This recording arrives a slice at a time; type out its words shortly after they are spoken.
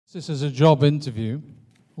This is a job interview.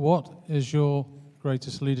 What is your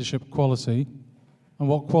greatest leadership quality, and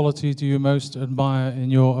what quality do you most admire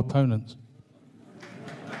in your opponent?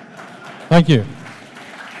 Thank you.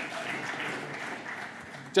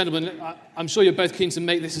 Gentlemen, I'm sure you're both keen to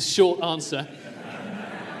make this a short answer.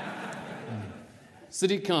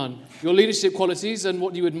 Sadiq Khan, your leadership qualities and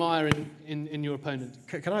what you admire in your opponent.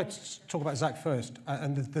 Can I talk about Zach first?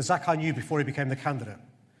 And the Zach I knew before he became the candidate.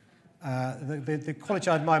 The quality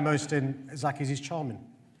I admire most in Zach is he's charming.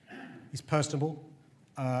 He's personable,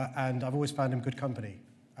 and I've always found him good company.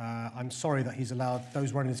 I'm sorry that he's allowed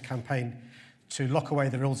those running his campaign to lock away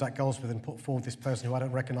the real Zach Goldsmith and put forward this person who I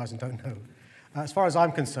don't recognise and don't know. As far as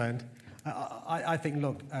I'm concerned, I think,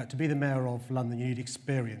 look, to be the mayor of London, you need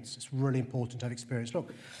experience. It's really important to have experience.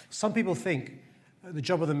 Look, some people think the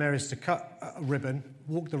job of the mayor is to cut a ribbon,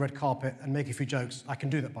 walk the red carpet, and make a few jokes. I can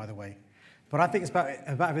do that, by the way. But I think it's about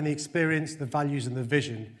having the experience, the values, and the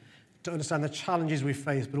vision to understand the challenges we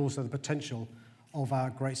face, but also the potential of our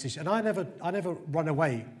great city. And I never run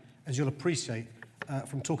away, as you'll appreciate,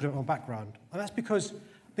 from talking about my background. And that's because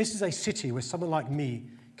this is a city where someone like me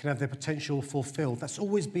can have their potential fulfilled. That's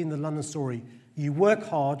always been the London story. You work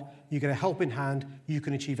hard, you get a helping hand, you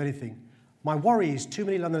can achieve anything. My worry is too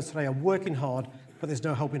many Londoners today are working hard, but there's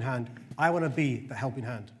no helping hand. I want to be the helping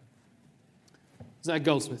hand. Zach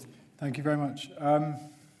Goldsmith. Thank you very much.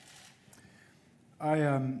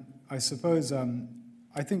 I suppose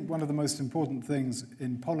I think one of the most important things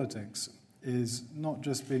in politics is not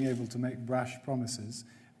just being able to make brash promises,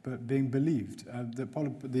 but being believed.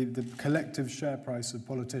 The collective share price of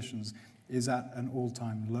politicians is at an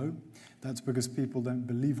all-time low. That's because people don't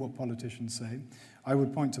believe what politicians say. I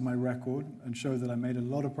would point to my record and show that I made a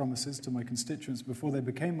lot of promises to my constituents before they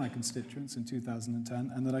became my constituents in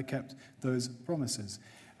 2010, and that I kept those promises.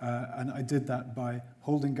 And I did that by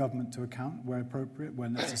holding government to account where appropriate, where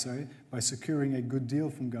necessary, by securing a good deal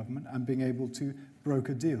from government and being able to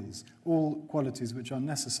broker deals. All qualities which are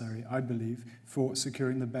necessary, I believe, for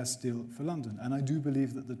securing the best deal for London. And I do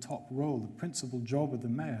believe that the top role, the principal job of the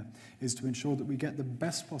mayor, is to ensure that we get the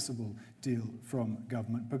best possible deal from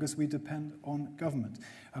government, because we depend on government.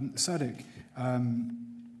 Sadiq,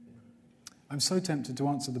 I'm so tempted to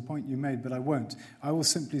answer the point you made, but I won't. I will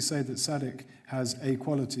simply say that Sadiq has a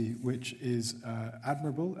quality which is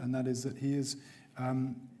admirable, and that is that he is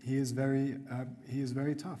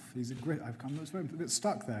very tough. He's a grit. I'm a bit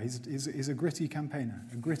stuck there. He's a gritty campaigner,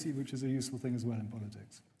 which is a useful thing as well in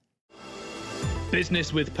politics.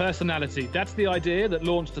 Business with personality. That's the idea that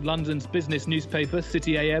launched London's business newspaper,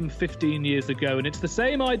 City AM, 15 years ago. And it's the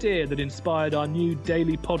same idea that inspired our new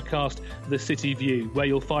daily podcast, The City View, where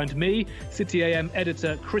you'll find me, City AM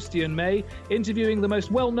editor Christian May, interviewing the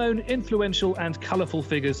most well-known, influential and colourful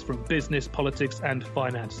figures from business, politics and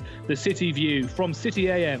finance. The City View from City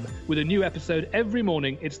AM, with a new episode every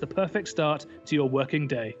morning. It's the perfect start to your working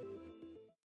day.